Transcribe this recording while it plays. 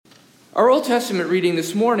Our Old Testament reading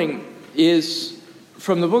this morning is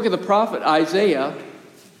from the book of the prophet Isaiah.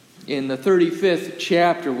 In the 35th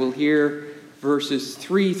chapter, we'll hear verses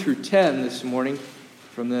 3 through 10 this morning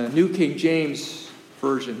from the New King James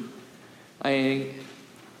Version. I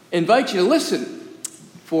invite you to listen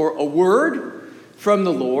for a word from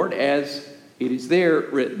the Lord as it is there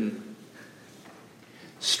written.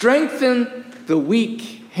 Strengthen the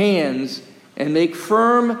weak hands and make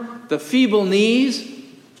firm the feeble knees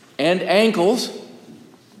and ankles.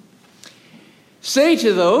 Say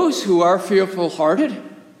to those who are fearful-hearted,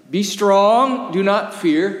 be strong, do not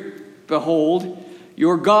fear. Behold,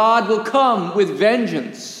 your God will come with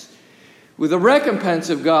vengeance. With the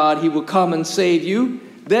recompense of God, he will come and save you.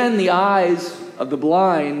 Then the eyes of the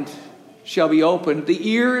blind shall be opened,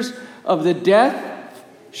 the ears of the deaf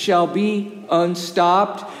shall be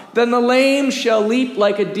unstopped. Then the lame shall leap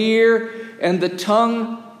like a deer, and the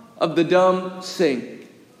tongue of the dumb sing.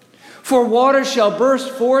 For waters shall burst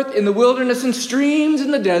forth in the wilderness and streams in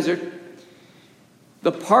the desert.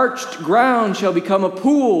 The parched ground shall become a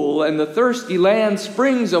pool, and the thirsty land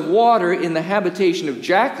springs of water. In the habitation of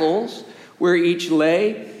jackals, where each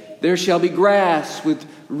lay, there shall be grass with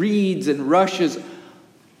reeds and rushes.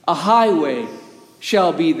 A highway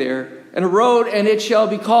shall be there, and a road, and it shall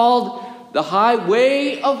be called the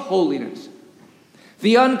highway of holiness.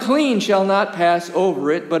 The unclean shall not pass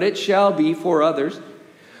over it, but it shall be for others.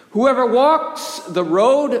 Whoever walks the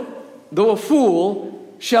road, though a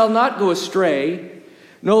fool, shall not go astray.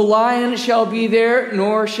 No lion shall be there,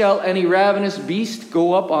 nor shall any ravenous beast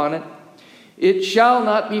go up on it. It shall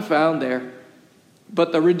not be found there.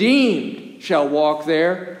 But the redeemed shall walk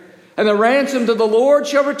there, and the ransomed of the Lord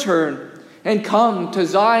shall return, and come to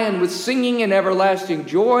Zion with singing and everlasting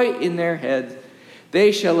joy in their heads.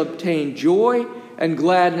 They shall obtain joy and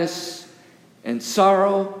gladness, and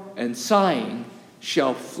sorrow and sighing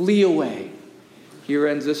shall flee away. Here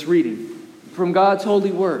ends this reading from God's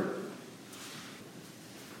holy word.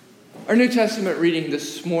 Our New Testament reading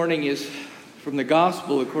this morning is from the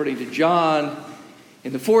Gospel according to John.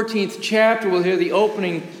 In the 14th chapter, we'll hear the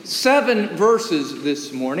opening 7 verses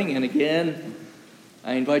this morning. And again,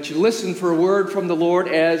 I invite you to listen for a word from the Lord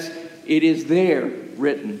as it is there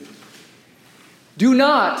written. Do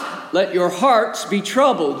not let your hearts be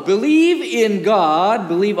troubled. Believe in God,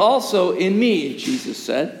 believe also in me, Jesus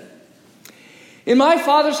said. In my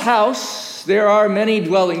Father's house there are many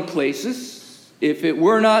dwelling places. If it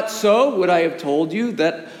were not so, would I have told you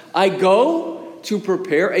that I go to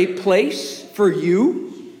prepare a place for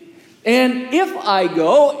you? And if I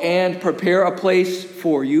go and prepare a place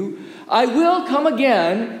for you, I will come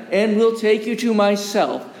again and will take you to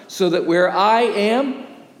myself, so that where I am,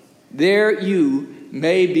 there you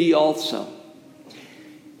may be also.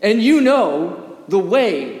 And you know the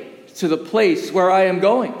way to the place where I am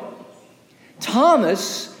going.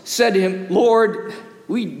 Thomas said to him, Lord,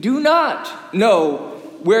 we do not know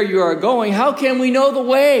where you are going. How can we know the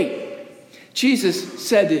way? Jesus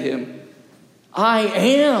said to him, I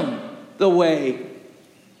am the way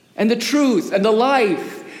and the truth and the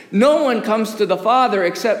life. No one comes to the Father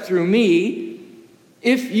except through me.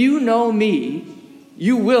 If you know me,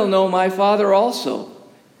 you will know my Father also.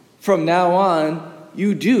 From now on,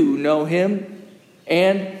 you do know him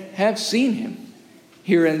and have seen him.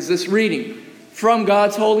 Here ends this reading from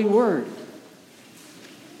God's holy word.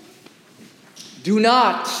 Do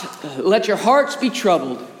not let your hearts be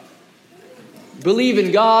troubled. Believe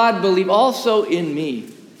in God, believe also in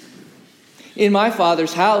me. In my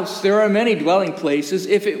Father's house there are many dwelling places.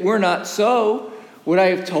 If it were not so, would I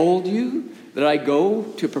have told you that I go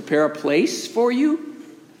to prepare a place for you?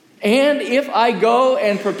 And if I go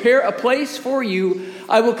and prepare a place for you,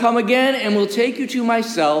 I will come again and will take you to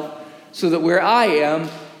myself, so that where I am,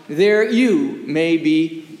 there you may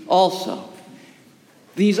be also.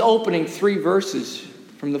 These opening 3 verses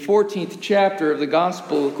from the 14th chapter of the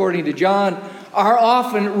Gospel according to John are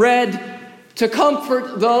often read to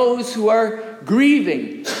comfort those who are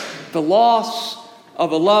grieving the loss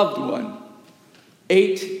of a loved one.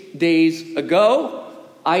 8 days ago,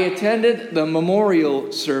 I attended the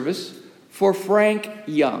memorial service for Frank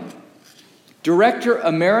Young, Director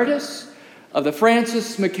Emeritus of the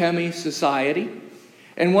Francis McKemey Society,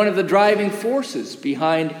 and one of the driving forces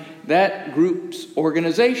behind that group's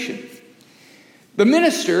organization. The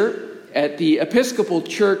minister at the Episcopal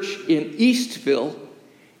Church in Eastville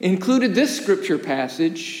included this scripture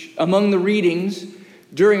passage among the readings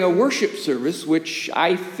during a worship service, which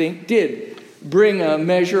I think did bring a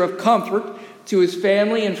measure of comfort to his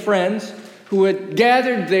family and friends who had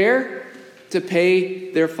gathered there to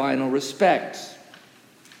pay their final respects.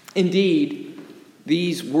 Indeed,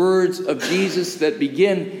 these words of Jesus that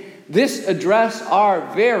begin this address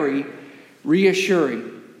are very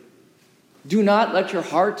reassuring. Do not let your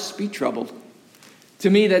hearts be troubled. To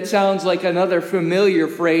me, that sounds like another familiar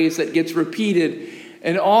phrase that gets repeated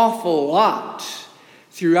an awful lot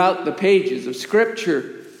throughout the pages of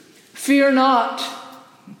Scripture. Fear not.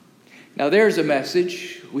 Now there's a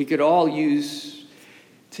message we could all use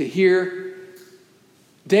to hear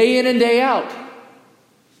day in and day out.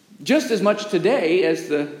 Just as much today as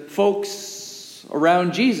the folks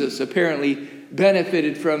around Jesus apparently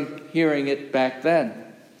benefited from hearing it back then.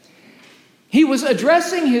 He was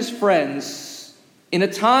addressing his friends in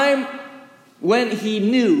a time when he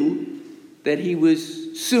knew that he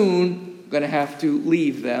was soon going to have to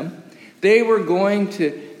leave them. They were going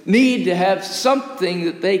to need to have something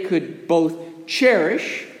that they could both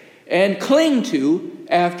cherish and cling to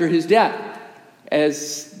after his death,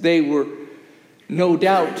 as they were no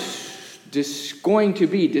doubt going to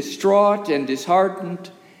be distraught and disheartened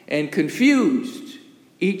and confused,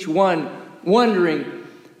 each one wondering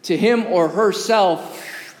to him or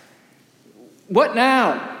herself, what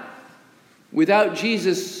now? Without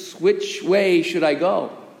Jesus, which way should I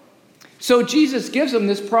go? So Jesus gives them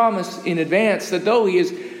this promise in advance that though he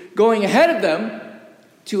is going ahead of them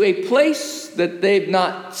to a place that they've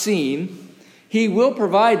not seen, he will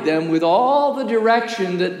provide them with all the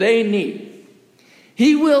direction that they need.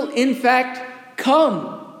 He will, in fact,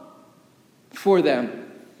 come for them.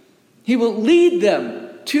 He will lead them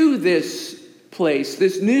to this place,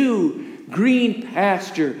 this new green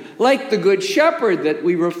pasture, like the Good Shepherd that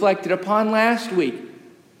we reflected upon last week.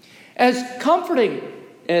 As comforting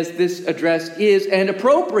as this address is, and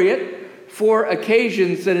appropriate for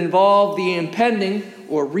occasions that involve the impending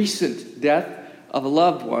or recent death of a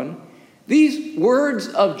loved one, these words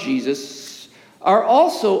of Jesus are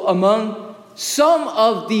also among some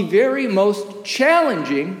of the very most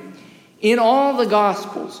challenging in all the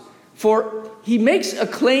Gospels. For he makes a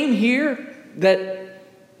claim here that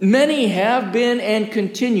many have been and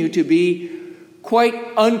continue to be quite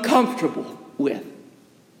uncomfortable with.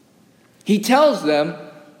 He tells them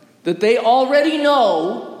that they already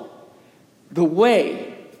know the way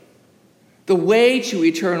to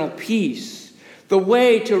eternal peace, the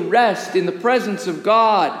way to rest in the presence of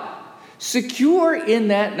God. Secure in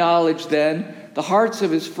that knowledge, then, the hearts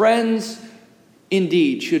of his friends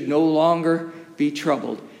indeed should no longer be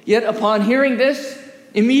troubled. Yet upon hearing this,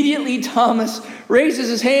 immediately Thomas raises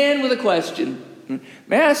his hand with a question.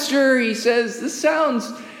 Master, he says, this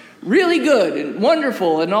sounds really good and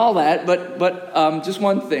wonderful and all that, but just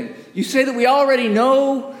one thing. You say that we already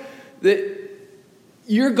know that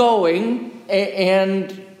you're going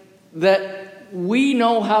and that we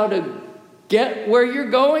know how to get where you're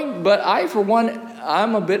going, but I, for one,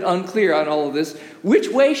 I'm a bit unclear on all of this. Which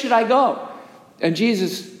way should I go? And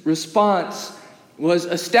Jesus' response was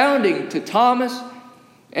astounding to Thomas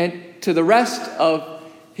and to the rest of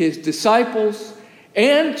his disciples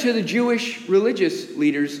and to the Jewish religious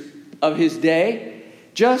leaders of his day,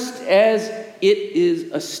 just as it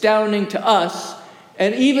is astounding to us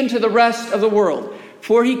and even to the rest of the world.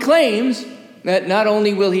 For he claims that not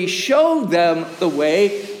only will he show them the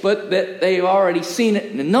way, but that they've already seen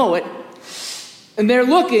it and know it, and they're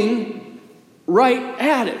looking right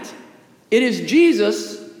at it. It is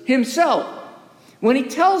Jesus himself. When he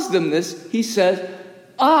tells them this, he says,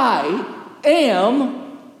 I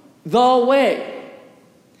am the way.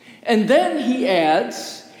 And then he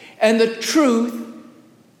adds, and the truth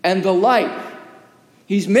and the life.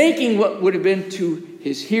 He's making what would have been to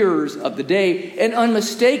his hearers of the day an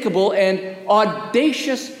unmistakable and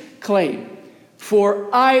audacious claim.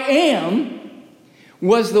 For I am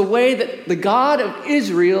was the way that the God of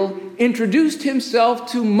Israel introduced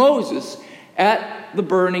himself to Moses at the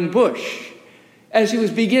burning bush, as he was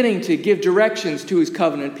beginning to give directions to his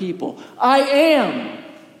covenant people. I am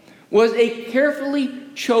was a carefully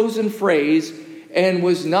chosen phrase and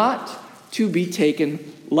was not to be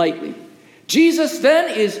taken lightly. Jesus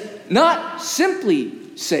then is not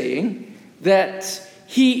simply saying that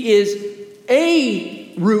he is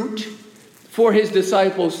a route for his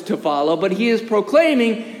disciples to follow, but he is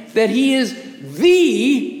proclaiming that he is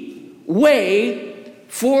the way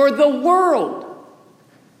for the world.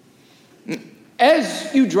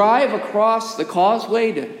 As you drive across the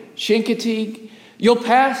causeway to Chincoteague, you'll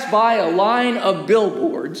pass by a line of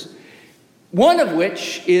billboards, one of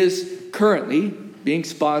which is currently being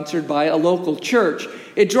sponsored by a local church.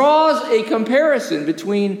 It draws a comparison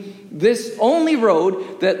between this only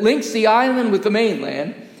road that links the island with the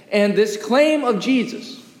mainland and this claim of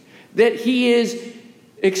Jesus that he is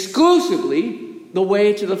exclusively the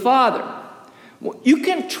way to the Father. You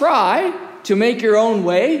can try to make your own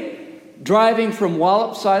way, driving from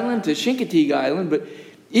Wallops Island to Chincoteague Island, but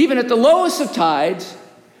even at the lowest of tides,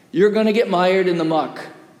 you're going to get mired in the muck.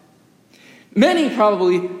 Many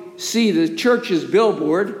probably see the church's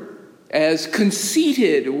billboard as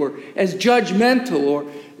conceited or as judgmental or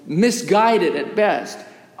misguided at best.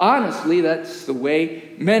 Honestly, that's the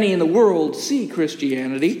way many in the world see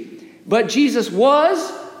Christianity. But Jesus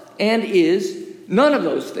was and is none of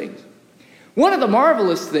those things. One of the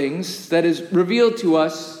marvelous things that is revealed to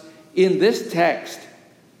us in this text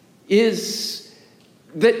is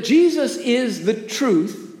that Jesus is the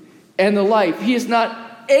truth and the life. He is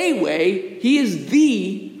not a way, he is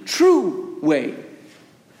the true way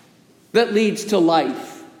that leads to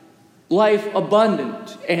life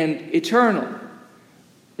abundant and eternal.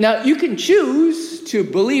 Now, you can choose to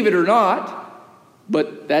believe it or not,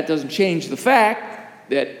 but that doesn't change the fact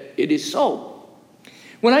that it is so.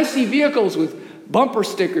 When I see vehicles with bumper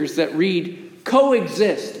stickers that read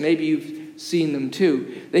coexist, maybe you've seen them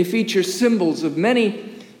too, they feature symbols of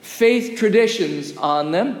many faith traditions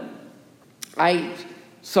on them. I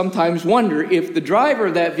sometimes wonder if the driver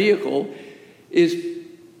of that vehicle is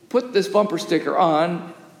put this bumper sticker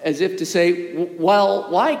on as if to say,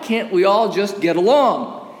 well, why can't we all just get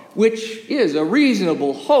along? Which is a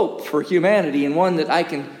reasonable hope for humanity and one that I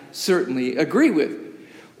can certainly agree with.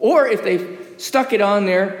 Or if they've stuck it on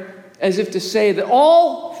there as if to say that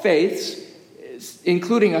all faiths,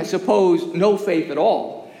 including, I suppose, no faith at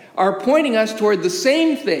all, are pointing us toward the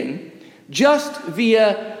same thing, just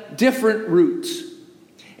via different routes.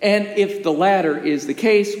 And if the latter is the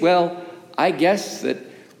case, well, I guess that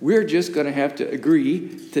we're just going to have to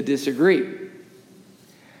agree to disagree.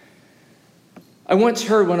 I once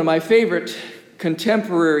heard one of my favorite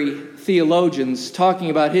contemporary theologians talking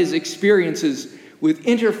about his experiences with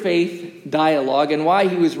interfaith dialogue and why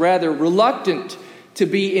he was rather reluctant to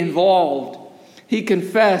be involved. He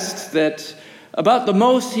confessed that about the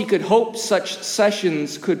most he could hope such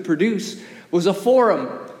sessions could produce was a forum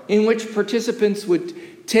in which participants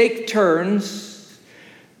would take turns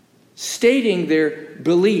stating their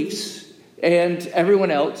beliefs, and everyone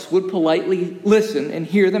else would politely listen and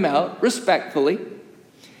hear them out respectfully.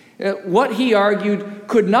 What he argued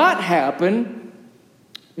could not happen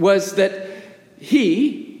was that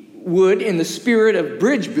he would, in the spirit of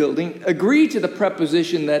bridge building, agree to the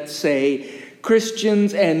preposition that, say,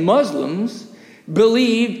 Christians and Muslims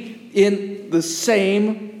believed in the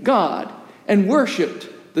same God and worshiped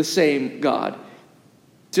the same God,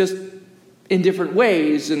 just in different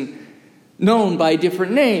ways and known by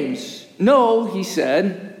different names. No, he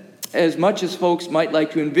said, as much as folks might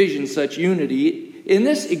like to envision such unity, in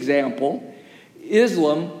this example,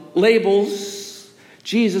 Islam labels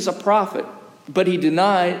Jesus a prophet, but they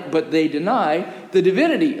deny the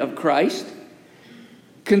divinity of Christ,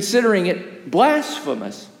 considering it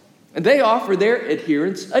blasphemous. And they offer their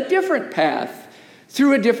adherents a different path,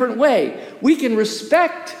 through a different way. We can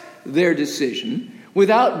respect their decision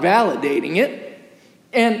without validating it,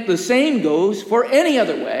 and the same goes for any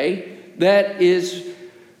other way that is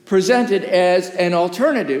presented as an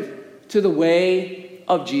alternative to the way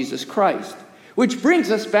of Jesus Christ. Which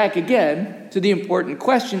brings us back again to the important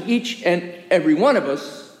question each and every one of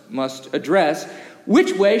us must address: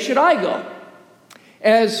 which way should I go?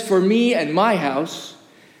 As for me and my house,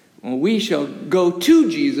 well, we shall go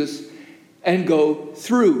to Jesus and go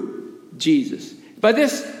through Jesus. By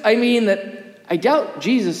this, I mean that I doubt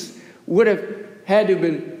Jesus would have had to have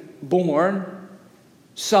been born,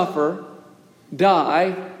 suffer,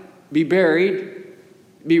 die, be buried,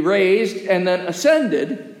 be raised, and then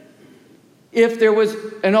ascended if there was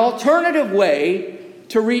an alternative way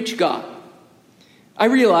to reach God. I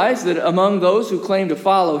realize that among those who claim to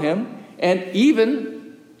follow him, and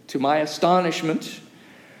even, to my astonishment,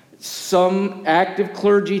 some active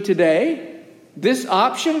clergy today, this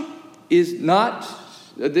opinion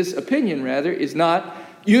is not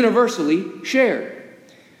universally shared.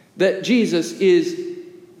 That Jesus is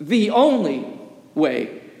the only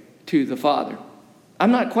way to the Father.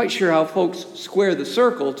 I'm not quite sure how folks square the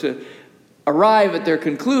circle to arrive at their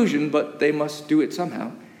conclusion, but they must do it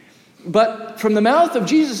somehow. But from the mouth of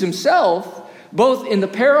Jesus himself, both in the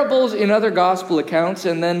parables in other gospel accounts,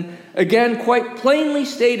 and then again quite plainly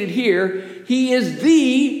stated here, he is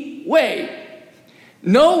the way.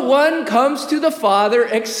 No one comes to the Father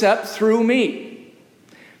except through me.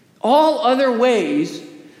 All other ways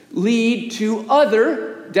lead to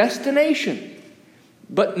other destination,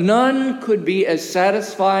 but none could be as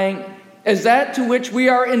satisfying as that to which we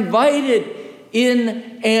are invited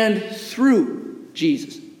in and through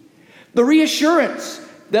Jesus. The reassurance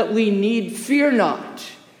that we need fear not,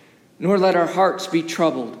 nor let our hearts be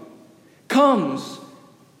troubled, comes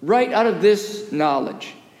right out of this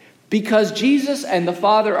knowledge. Because Jesus and the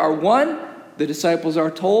Father are one, the disciples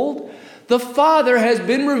are told, the Father has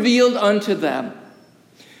been revealed unto them.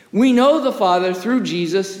 We know the Father through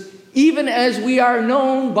Jesus, even as we are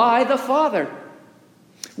known by the Father.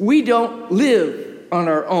 We don't live on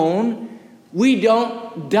our own. We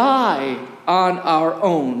don't die on our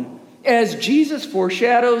own. As Jesus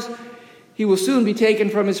foreshadows, he will soon be taken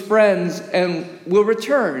from his friends and will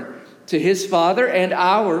return to his Father and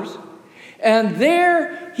ours. And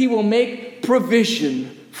there he will make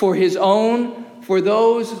provision for his own, for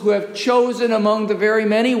those who have chosen among the very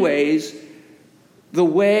many ways, the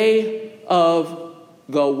way of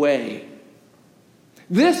the way.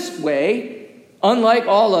 This way, unlike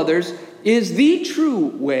all others, is the true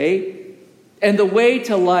way and the way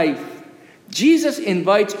to life. Jesus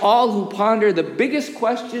invites all who ponder the biggest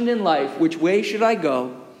question in life, which way should I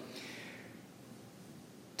go,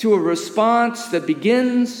 to a response that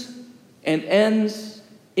begins and ends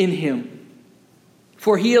in him.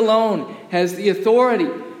 For he alone has the authority,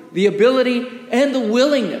 the ability, and the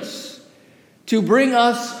willingness to bring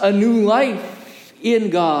us a new life in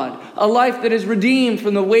God, a life that is redeemed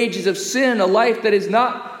from the wages of sin, a life that is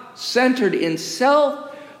not centered in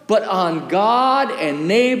self, but on God and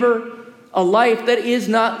neighbor, a life that is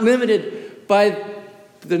not limited by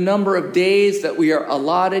the number of days that we are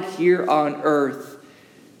allotted here on earth.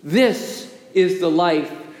 This is the life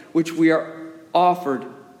which we are offered.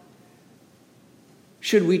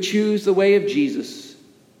 Should we choose the way of Jesus,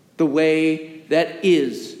 the way that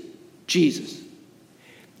is Jesus?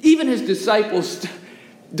 Even his disciples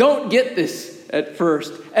don't get this at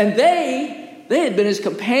first. And they had been his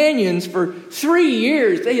companions for 3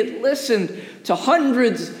 years. They had listened to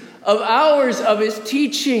hundreds of hours of his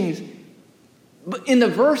teachings. But in the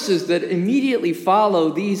verses that immediately follow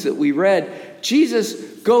these that we read, Jesus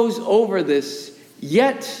goes over this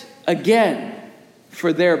yet again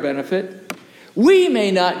for their benefit. We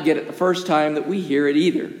may not get it the first time that we hear it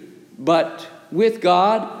either, but with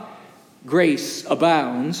God, grace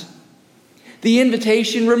abounds. The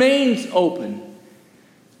invitation remains open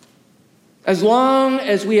as long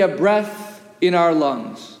as we have breath in our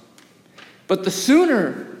lungs. But the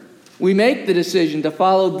sooner we make the decision to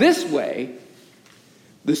follow this way,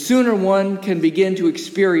 the sooner one can begin to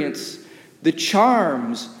experience the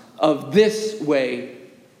charms of this way,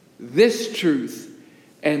 this truth,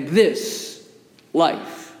 and this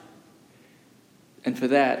life. And for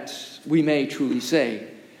that, we may truly say,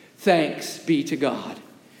 thanks be to God,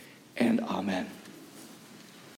 and amen.